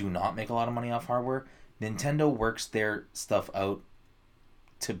do not make a lot of money off hardware. Nintendo works their stuff out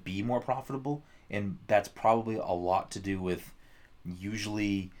to be more profitable, and that's probably a lot to do with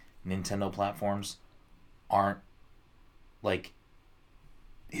usually Nintendo platforms aren't like,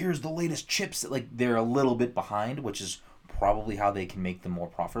 here's the latest chips. Like, they're a little bit behind, which is probably how they can make them more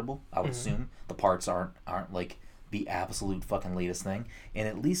profitable. I would assume the parts aren't like the absolute fucking latest thing. And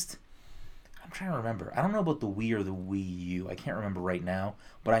at least, I'm trying to remember. I don't know about the Wii or the Wii U. I can't remember right now,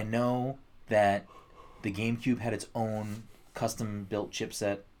 but I know that the GameCube had its own custom built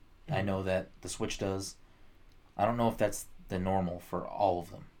chipset. I know that the Switch does. I don't know if that's the normal for all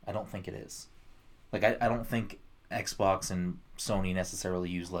of them. I don't think it is. Like, I don't think Xbox and Sony necessarily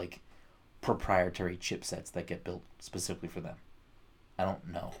use like proprietary chipsets that get built specifically for them. I don't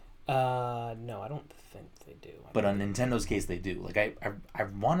know. No, I don't think they do. But on Nintendo's case, they do. Like, I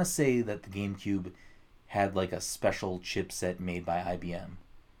want to say that the GameCube had like a special chipset made by IBM,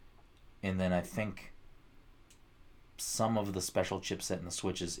 and then I think some of the special chipset in the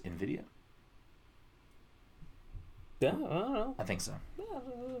Switch is NVIDIA. Yeah, I don't know. I think so.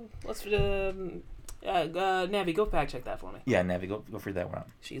 Let's Navi, go fact check that for me. Yeah, Navi, go figure that one out.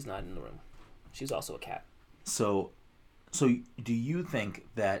 She's not in the room. She's also a cat. So do you think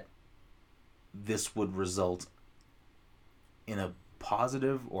that this would result in a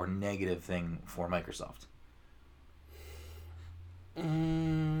positive or negative thing for Microsoft?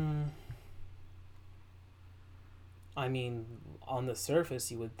 I mean, on the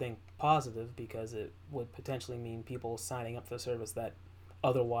surface, you would think positive because it would potentially mean people signing up for the service that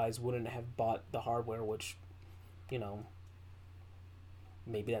otherwise wouldn't have bought the hardware, which, you know,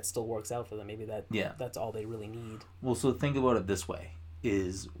 maybe that still works out for them. Maybe that's all they really need. Well, so think about it this way,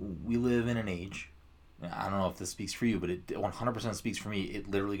 is we live in an age, I don't know if this speaks for you, but it 100% speaks for me. It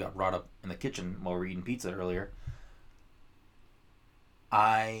literally got brought up in the kitchen while we were eating pizza earlier.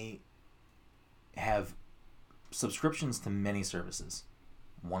 I have subscriptions to many services,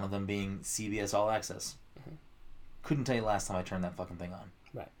 one of them being CBS All Access. Mm-hmm. Couldn't tell you last time I turned that fucking thing on.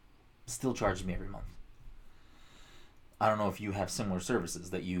 Right. Still charges me every month. I don't know if you have similar services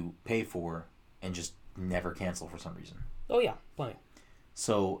that you pay for and just never cancel for some reason. Oh yeah, plenty.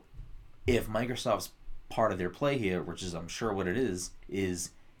 So if Microsoft's part of their play here, which is I'm sure what it is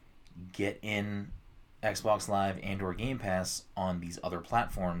get in Xbox Live and or Game Pass on these other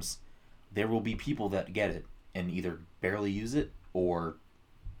platforms, there will be people that get it and either barely use it or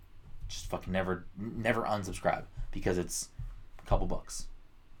just fucking never unsubscribe because it's a couple bucks,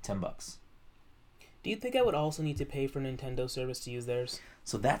 $10. Do you think I would also need to pay for Nintendo service to use theirs?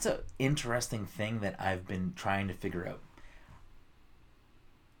 So that's an interesting thing that I've been trying to figure out.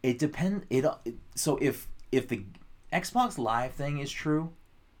 It depends. So if the Xbox Live thing is true,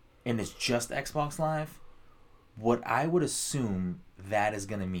 and it's just Xbox Live, what I would assume that is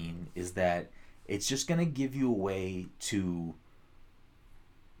going to mean is that it's just going to give you a way to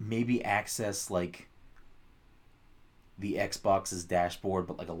maybe access like the Xbox's dashboard,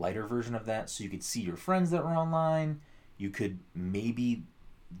 but like a lighter version of that, so you could see your friends that were online. You could maybe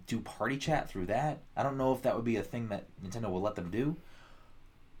do party chat through that. I don't know if that would be a thing that Nintendo will let them do,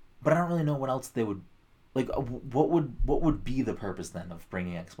 but I don't really know what else they would like. What would be the purpose then of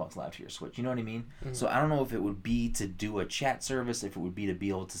bringing Xbox Live to your Switch? You know what I mean? Mm-hmm. So I don't know if it would be to do a chat service, if it would be to be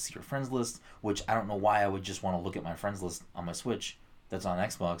able to see your friends list, which I don't know why I would just want to look at my friends list on my Switch that's on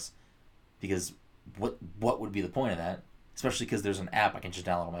Xbox, because what would be the point of that? Especially because there's an app I can just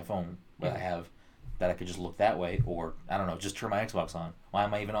download on my phone that I have that I could just look that way, or I don't know, just turn my Xbox on. Why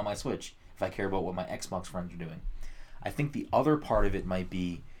am I even on my Switch if I care about what my Xbox friends are doing? I think the other part of it might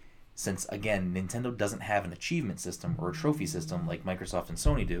be, since again Nintendo doesn't have an achievement system or a trophy system like Microsoft and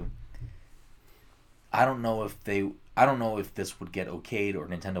Sony do. I don't know if this would get okayed or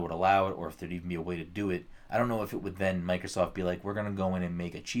Nintendo would allow it, or if there'd even be a way to do it. I don't know if it would then Microsoft be like, we're gonna go in and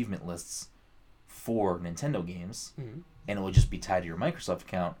make achievement lists for Nintendo games, and it would just be tied to your Microsoft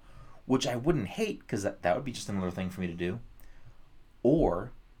account, which I wouldn't hate because that would be just another thing for me to do.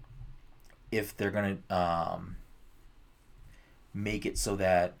 Or if they're gonna make it so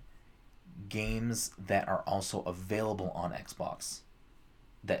that games that are also available on Xbox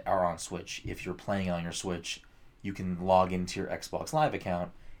that are on Switch, if you're playing on your Switch, you can log into your Xbox Live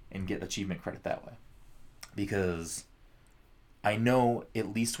account and get achievement credit that way. Because I know,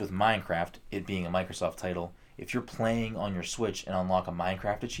 at least with Minecraft, it being a Microsoft title, if you're playing on your Switch and unlock a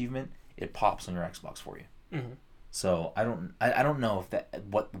Minecraft achievement, it pops on your Xbox for you. Mm-hmm. So I don't know if that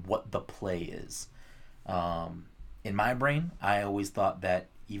what the play is. In my brain, I always thought that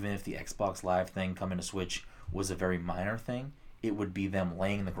even if the Xbox Live thing coming to Switch was a very minor thing, it would be them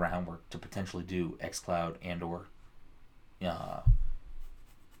laying the groundwork to potentially do xCloud and or uh,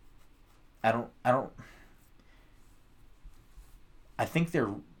 I don't. I think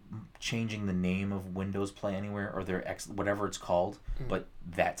they're changing the name of Windows Play Anywhere or their whatever it's called, but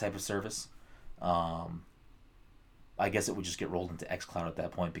that type of service. I guess it would just get rolled into xCloud at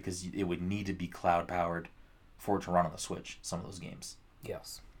that point because it would need to be cloud powered for it to run on the Switch. Some of those games.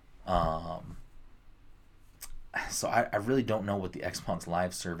 Yes. So I really don't know what the Xbox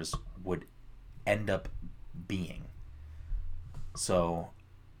Live service would end up being. So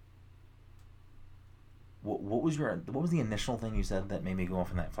what was the initial thing you said that made me go off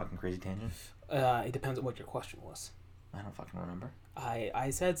on that fucking crazy tangent? It depends on what your question was. I don't fucking remember.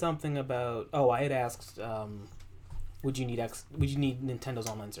 I said something about I had asked would you need Nintendo's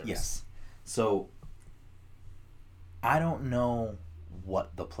online service? Yes. So I don't know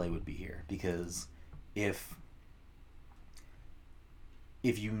what the play would be here because if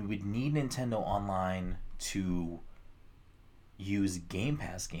you would need Nintendo Online to use Game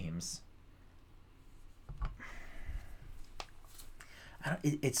Pass games,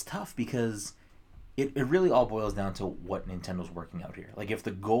 it's tough because it really all boils down to what Nintendo's working out here. Like, if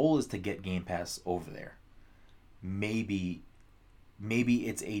the goal is to get Game Pass over there, maybe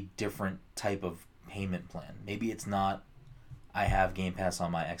it's a different type of payment plan. Maybe it's not, I have Game Pass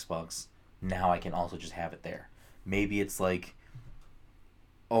on my Xbox, now I can also just have it there. Maybe it's like,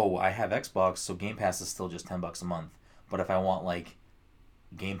 oh, I have Xbox, so Game Pass is still just $10 a month. But if I want, like,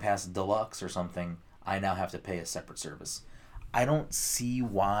 Game Pass Deluxe or something, I now have to pay a separate service. I don't see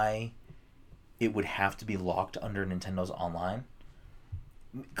why it would have to be locked under Nintendo's Online.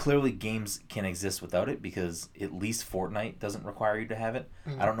 Clearly, games can exist without it because at least Fortnite doesn't require you to have it.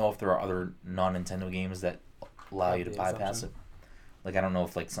 I don't know if there are other non-Nintendo games that allow you to bypass it. Like, I don't know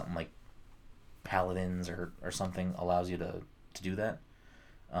if, like, something like Paladins or something allows you to do that.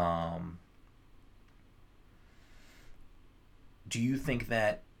 Do you think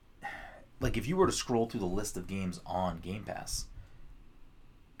that, like, if you were to scroll through the list of games on Game Pass,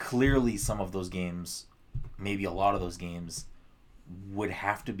 clearly some of those games, maybe a lot of those games, would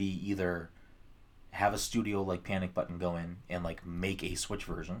have to be either have a studio like Panic Button go in and, like, make a Switch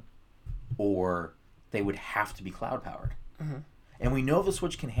version, or they would have to be cloud powered. And we know the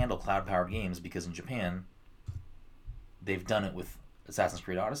Switch can handle cloud powered games because in Japan they've done it with Assassin's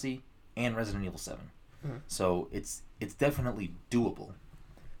Creed Odyssey and Resident Evil 7. So it's definitely doable.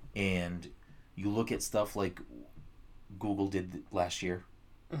 And you look at stuff like Google did last year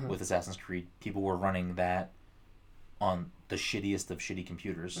with Assassin's Creed. People were running that on the shittiest of shitty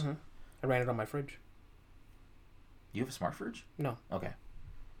computers. I ran it on my fridge. You have a smart fridge? No. Okay.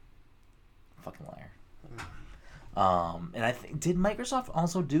 Fucking liar. And I think, did Microsoft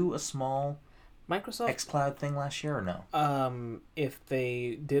also do a small xCloud thing last year or no? If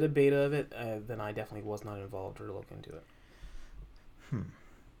they did a beta of it, then I definitely was not involved or look into it.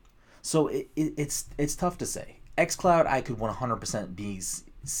 So it's tough to say. xCloud, I could 100%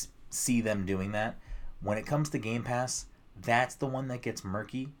 see them doing that. When it comes to Game Pass, that's the one that gets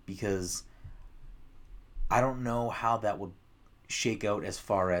murky because I don't know how that would shake out as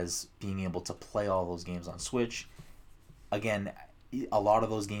far as being able to play all those games on Switch. Again, a lot of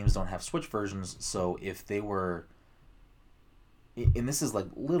those games don't have Switch versions, so if they were, and this is like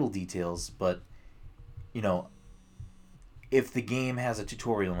little details, but you know, if the game has a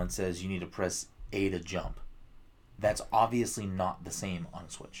tutorial and it says you need to press A to jump, that's obviously not the same on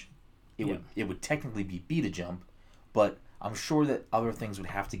Switch. It would technically be B to jump, but I'm sure that other things would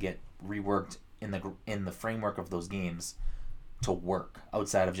have to get reworked in the framework of those games to work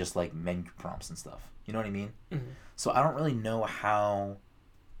outside of just like menu prompts and stuff. You know what I mean? So I don't really know how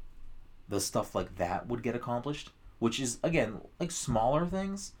the stuff like that would get accomplished, which is, again, like smaller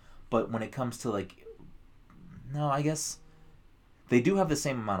things, but when it comes to like, no, I guess they do have the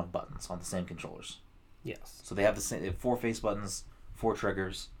same amount of buttons on the same controllers. Yes. So they have they have 4 face buttons, 4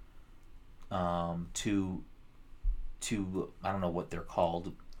 triggers, two I don't know what they're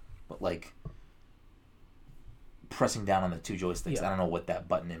called, but like pressing down on the 2 joysticks. Yeah. I don't know what that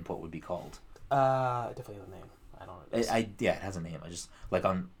button input would be called. Definitely the name. I don't know. Yeah, it has a name. I just like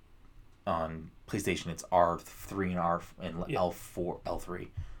on PlayStation it's R3 and L4, L3,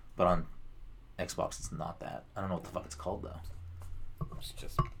 but on Xbox it's not that. I don't know what the fuck it's called though.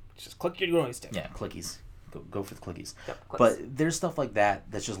 Just click your joystick. Yeah, clickies. Go for the clickies. Yep, but there's stuff like that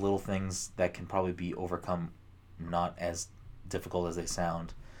that's just little things that can probably be overcome, not as difficult as they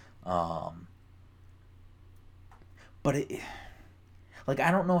sound. But like, I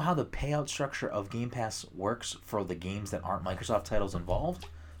don't know how the payout structure of Game Pass works for the games that aren't Microsoft titles involved.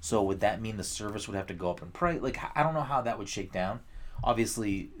 So would that mean the service would have to go up in price? Like, I don't know how that would shake down.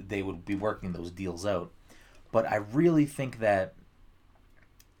 Obviously, they would be working those deals out. But I really think that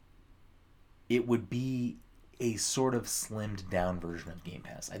it would be a sort of slimmed down version of Game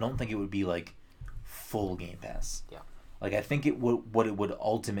Pass. I don't think it would be like full Game Pass. Yeah. Like I think it would what it would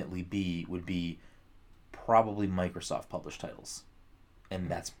ultimately be would be probably Microsoft published titles, and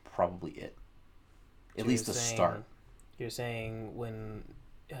that's probably it. At least to start. You're saying when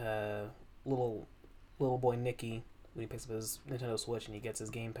little boy Nicky, when he picks up his Nintendo Switch and he gets his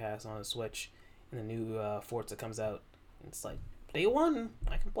Game Pass on his Switch, and the new Forza comes out, it's like day one,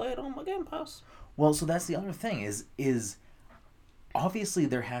 I can play it on my Game Pass. Well, so that's the other thing is obviously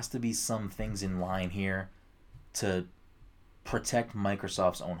there has to be some things in line here to protect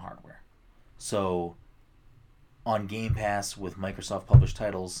Microsoft's own hardware. So on Game Pass with Microsoft published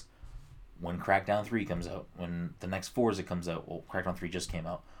titles, when Crackdown 3 comes out, when the next Forza comes out, well, Crackdown 3 just came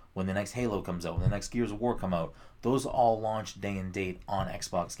out, when the next Halo comes out, when the next Gears of War come out, those all launch day and date on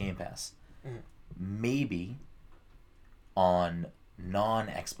Xbox Game Pass. Mm. Maybe on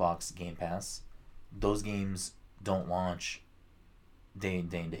non-Xbox Game Pass, those games don't launch day and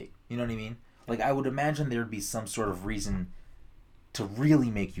date. You know what I mean? Like, I would imagine there'd be some sort of reason to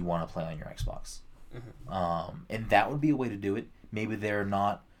really make you want to play on your Xbox. Mm-hmm. And that would be a way to do it. Maybe they're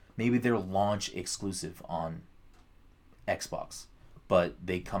launch exclusive on Xbox, but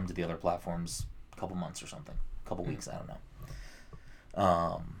they come to the other platforms a couple months or something, a couple weeks, I don't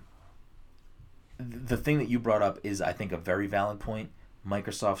know. The thing that you brought up is, I think, a very valid point.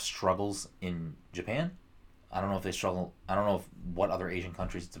 Microsoft struggles in Japan. I don't know if they struggle. I don't know what other Asian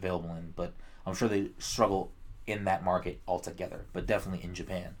countries it's available in, but I'm sure they struggle in that market altogether. But definitely in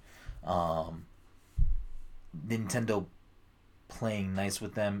Japan, Nintendo playing nice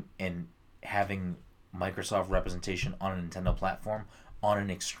with them and having Microsoft representation on a Nintendo platform, on an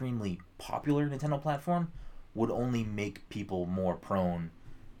extremely popular Nintendo platform, would only make people more prone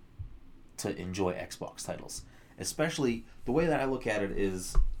to enjoy Xbox titles. Especially, the way that I look at it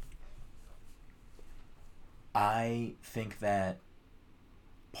is, I think that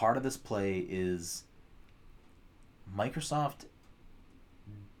part of this play is Microsoft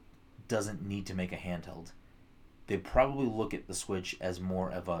doesn't need to make a handheld. They probably look at the Switch as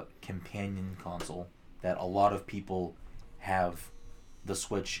more of a companion console, that a lot of people have the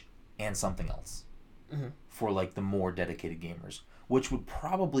Switch and something else. Mm-hmm. For like the more dedicated gamers, which would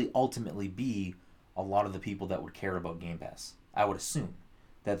probably ultimately be a lot of the people that would care about Game Pass. I would assume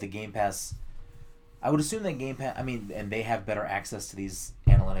that Game Pass, I mean, and they have better access to these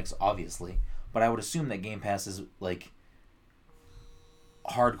analytics, obviously, but I would assume that Game Pass is like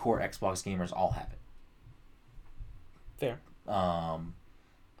hardcore Xbox gamers all have it. Fair.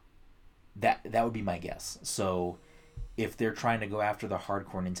 That would be my guess. So if they're trying to go after the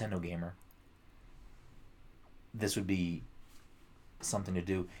hardcore Nintendo gamer, this would be something to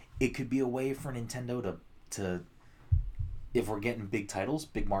do. It could be a way for Nintendo to if we're getting big titles,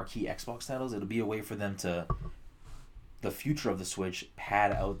 big marquee Xbox titles, it'll be a way for them to, the future of the Switch,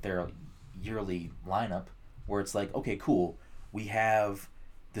 pad out their yearly lineup where it's like, okay, cool, we have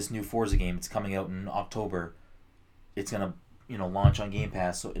this new Forza game, it's coming out in October, it's gonna launch on Game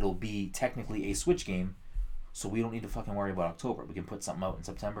Pass, so it'll be technically a Switch game, so we don't need to fucking worry about October. We can put something out in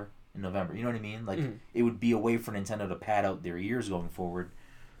September, in November. You know what I mean? Like, It would be a way for Nintendo to pad out their years going forward.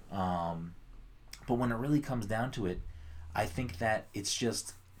 But when it really comes down to it, I think that it's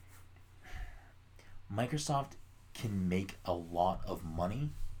just Microsoft can make a lot of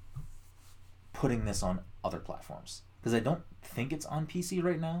money putting this on other platforms, because I don't think it's on PC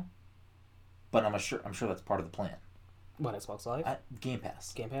right now, but I'm sure that's part of the plan. What, Xbox Live? Game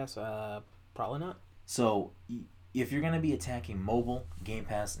Pass. Game Pass? Probably not. So if you're going to be attacking mobile, Game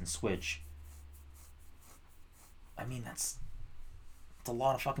Pass, and Switch, I mean, it's a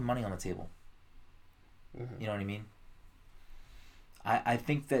lot of fucking money on the table. Mm-hmm. You know what I mean? I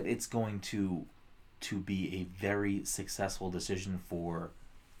think that it's going to be a very successful decision for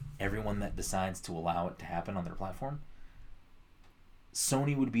everyone that decides to allow it to happen on their platform.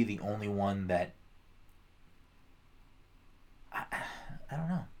 Sony would be the only one that I don't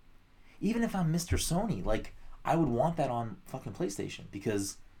know. Even if I'm Mr. Sony, like, I would want that on fucking PlayStation,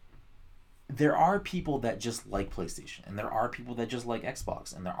 because there are people that just like PlayStation, and there are people that just like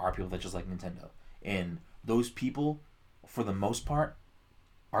Xbox, and there are people that just like Nintendo. And those people, for the most part,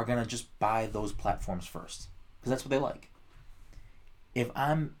 are gonna just buy those platforms first, because that's what they like. If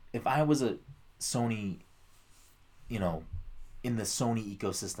I was a Sony, in the Sony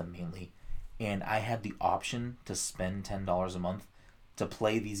ecosystem mainly, and I had the option to spend $10 a month to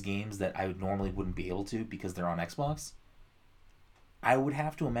play these games that I normally wouldn't be able to because they're on Xbox, I would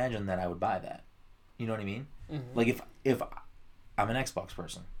have to imagine that I would buy that. You know what I mean? Mm-hmm. Like, if I'm an Xbox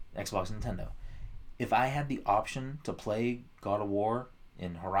person, Xbox, Nintendo, if I had the option to play God of War,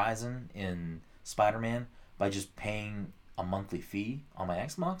 in Horizon, in Spider-Man, by just paying a monthly fee on my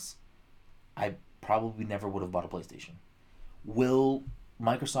Xbox, I probably never would have bought a PlayStation. Will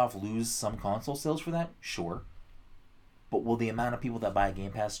Microsoft lose some console sales for that? Sure. But will the amount of people that buy a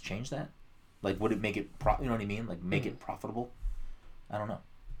Game Pass change that? Like, would it make it you know what I mean? Like, make it profitable? I don't know.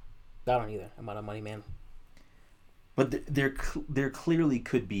 I don't either. I'm not a money man. But there clearly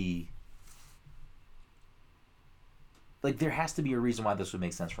could be, like, there has to be a reason why this would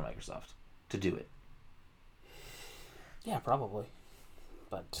make sense for Microsoft to do it. Yeah, probably.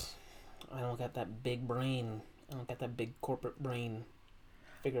 But I don't got that big brain. I don't got that big corporate brain.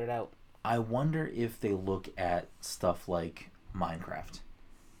 Figure it out. I wonder if they look at stuff like Minecraft.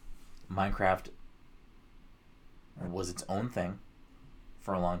 Minecraft was its own thing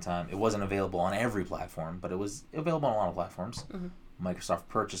for a long time. It wasn't available on every platform, but it was available on a lot of platforms. Mm-hmm. Microsoft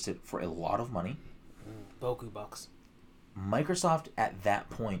purchased it for a lot of money. Boku bucks. Microsoft at that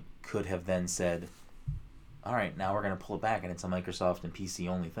point could have then said, all right, now we're going to pull it back and it's a Microsoft and PC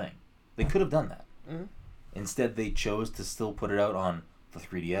only thing. They could have done that. Mm-hmm. Instead, they chose to still put it out on the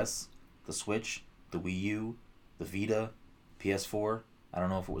 3DS, the Switch, the Wii U, the Vita, PS4. I don't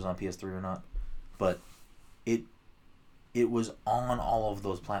know if it was on PS3 or not, but it was on all of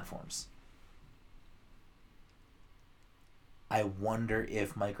those platforms. I wonder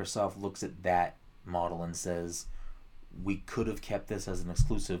if Microsoft looks at that model and says, we could have kept this as an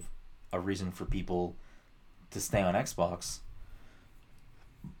exclusive, a reason for people to stay on Xbox,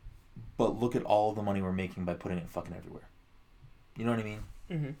 but look at all the money we're making by putting it fucking everywhere. You know what I mean?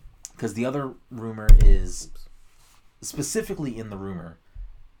 Mm-hmm. Because the other rumor is, specifically in the rumor,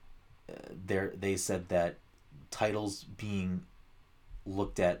 they said that titles being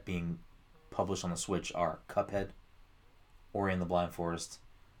looked at being published on the Switch are Cuphead, Ori and the Blind Forest,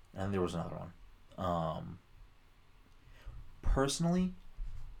 and there was another one. Personally,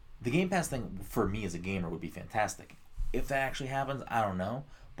 the Game Pass thing for me as a gamer would be fantastic. If that actually happens, I don't know,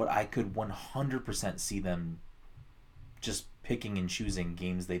 but I could 100% see them just picking and choosing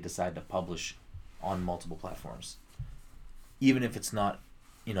games they decide to publish on multiple platforms. Even if it's not,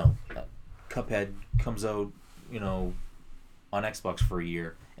 Cuphead comes out, on Xbox for a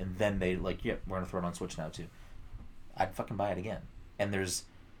year, and then they we're going to throw it on Switch now too. I'd fucking buy it again. And there's,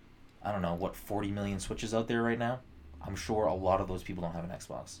 40 million Switches out there right now? I'm sure a lot of those people don't have an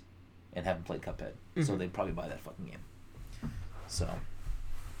Xbox and haven't played Cuphead. Mm-hmm. So they'd probably buy that fucking game. So,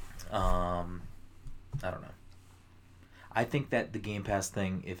 I don't know. I think that the Game Pass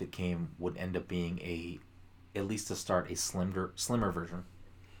thing, if it came, would end up being at least to start, a slimmer version.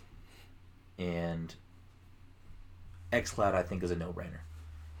 And xCloud, I think, is a no-brainer.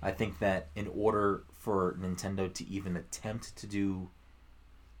 I think that in order for Nintendo to even attempt to do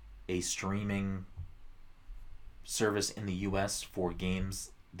a streaming service in the US for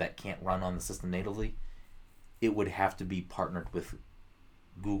games that can't run on the system natively, it would have to be partnered with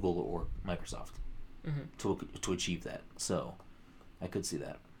Google or Microsoft to achieve that. So I could see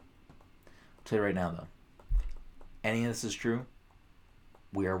that. I'll tell you right now, though, any of this is true,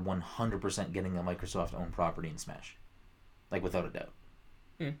 we are 100% getting a Microsoft-owned property in Smash. Without a doubt.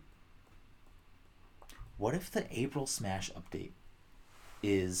 What if the April Smash update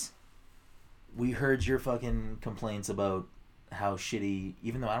is, we heard your fucking complaints about how shitty,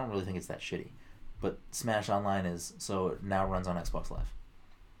 even though I don't really think it's that shitty, but Smash Online is, so it now runs on Xbox Live.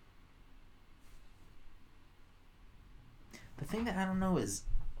 The thing that I don't know is,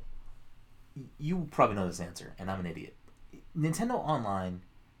 you probably know this answer, and I'm an idiot. Nintendo Online,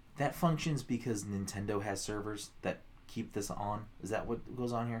 that functions because Nintendo has servers that keep this on? Is that what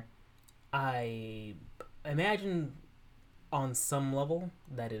goes on here? I imagine on some level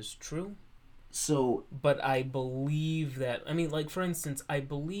that is true. So, but I believe that, for instance, I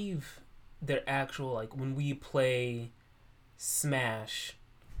believe their actual, when we play Smash,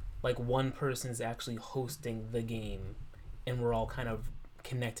 one person is actually hosting the game and we're all kind of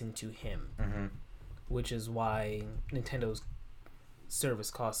connecting to him, which is why Nintendo's service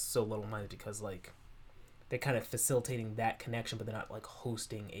costs so little money, because they're kind of facilitating that connection, but they're not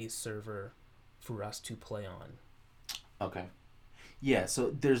hosting a server for us to play on. Okay. Yeah, so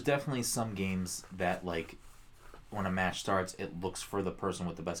there's definitely some games that when a match starts, it looks for the person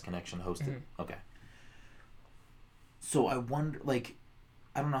with the best connection hosted. Mm-hmm. Okay. So I wonder,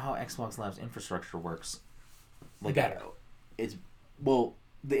 I don't know how Xbox Live's infrastructure works. Better.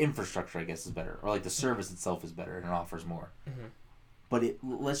 The infrastructure, I guess, is better, or the service itself is better and it offers more. Mm-hmm. But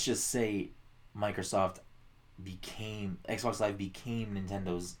let's just say Xbox Live became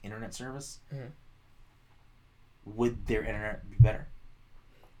Nintendo's internet service. Mm-hmm. Would their internet be better?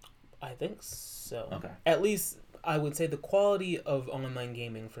 I think so. Okay. At least I would say the quality of online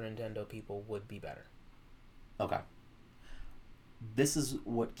gaming for Nintendo people would be better. Okay. This is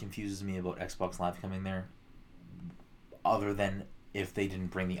what confuses me about Xbox Live coming there. Other than if they didn't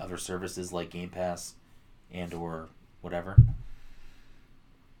bring the other services like Game Pass and or whatever.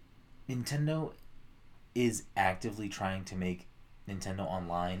 Nintendo is actively trying to make Nintendo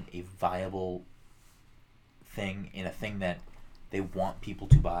Online a viable thing and a thing that they want people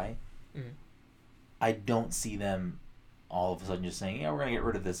to buy. Mm-hmm. I don't see them all of a sudden just saying, yeah, we're going to get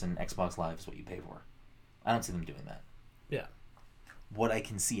rid of this and Xbox Live is what you pay for. I don't see them doing that. Yeah. What I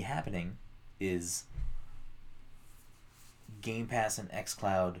can see happening is Game Pass and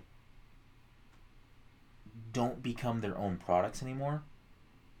xCloud don't become their own products anymore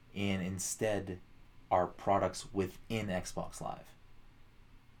and instead are products within Xbox Live.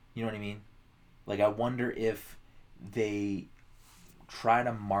 You know what I mean? Like, I wonder if they try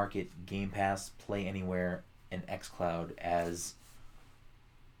to market Game Pass, Play Anywhere, and xCloud as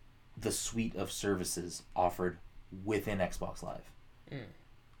the suite of services offered within Xbox Live. Mm.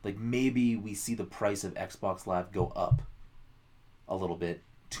 Like, maybe we see the price of Xbox Live go up a little bit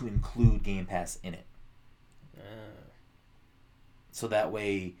to include Game Pass in it. So that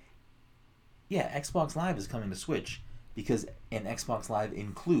way, yeah, Xbox Live is coming to Switch because an Xbox Live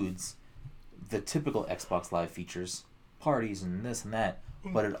includes the typical Xbox Live features, parties and this and that,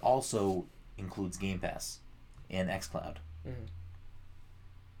 but it also includes Game Pass and xCloud. Mm-hmm.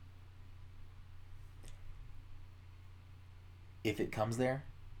 If it comes there,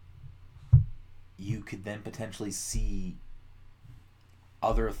 you could then potentially see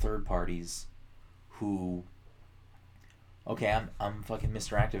other third parties who, okay, I'm fucking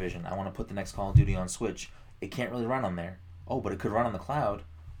Mr. Activision. I want to put the next Call of Duty on Switch. It can't really run on there. Oh, but it could run on the cloud.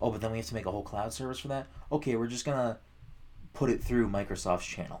 Oh, but then we have to make a whole cloud service for that? Okay, we're just going to put it through Microsoft's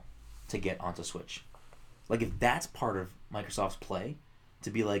channel to get onto Switch. Like, if that's part of Microsoft's play, to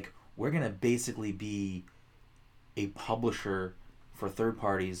be like, we're going to basically be a publisher for third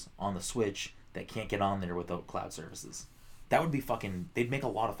parties on the Switch that can't get on there without cloud services. That would be fucking... They'd make a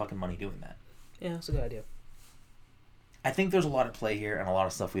lot of fucking money doing that. Yeah, that's a good idea. I think there's a lot at play here and a lot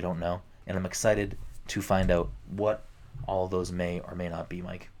of stuff we don't know. And I'm excited to find out what all of those may or may not be,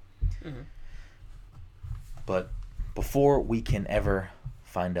 Mike. Mm-hmm. But before we can ever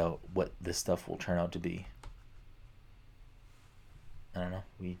find out what this stuff will turn out to be, I don't know.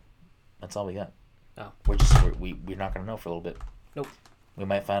 That's all we got. Oh. We're not going to know for a little bit. Nope. We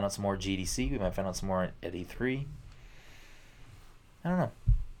might find out some more GDC. We might find out some more at E3. I don't know.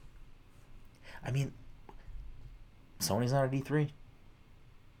 I mean, Sony's not at E3.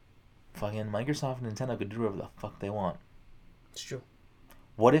 Fucking Microsoft and Nintendo could do whatever the fuck they want. It's true.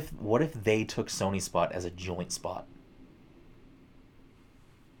 What if they took Sony's spot as a joint spot?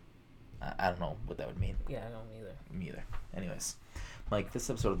 I don't know what that would mean. Yeah, I don't either. Me either. Anyways, Mike, this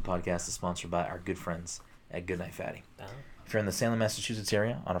episode of the podcast is sponsored by our good friends at Goodnight Fatty. If you're in the Salem, Massachusetts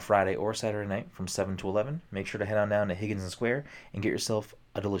area on a Friday or Saturday night from 7 to 11, make sure to head on down to Higgins and Square and get yourself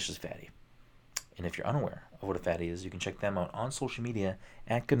a delicious fatty. And if you're unaware of what a fatty is, you can check them out on social media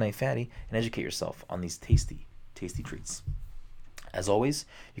at Goodnight Fatty and educate yourself on these tasty, tasty treats. As always,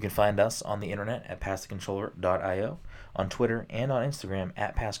 you can find us on the internet at passthecontroller.io, on Twitter and on Instagram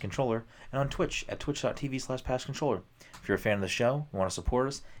at passcontroller, and on Twitch at twitch.tv/passcontroller. If you're a fan of the show and want to support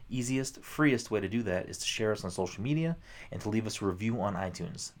us, easiest, freest way to do that is to share us on social media and to leave us a review on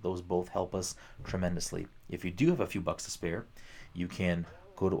iTunes. Those both help us tremendously. If you do have a few bucks to spare, you can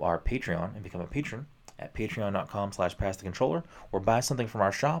go to our Patreon and become a patron at patreon.com/passthecontroller or buy something from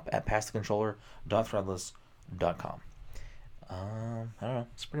our shop at passthecontroller.threadless.com. I don't know.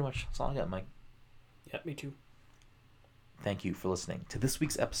 That's all I got, Mike. Yeah, me too. Thank you for listening to this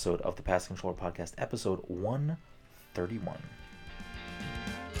week's episode of the Pass the Controller Podcast, episode 131.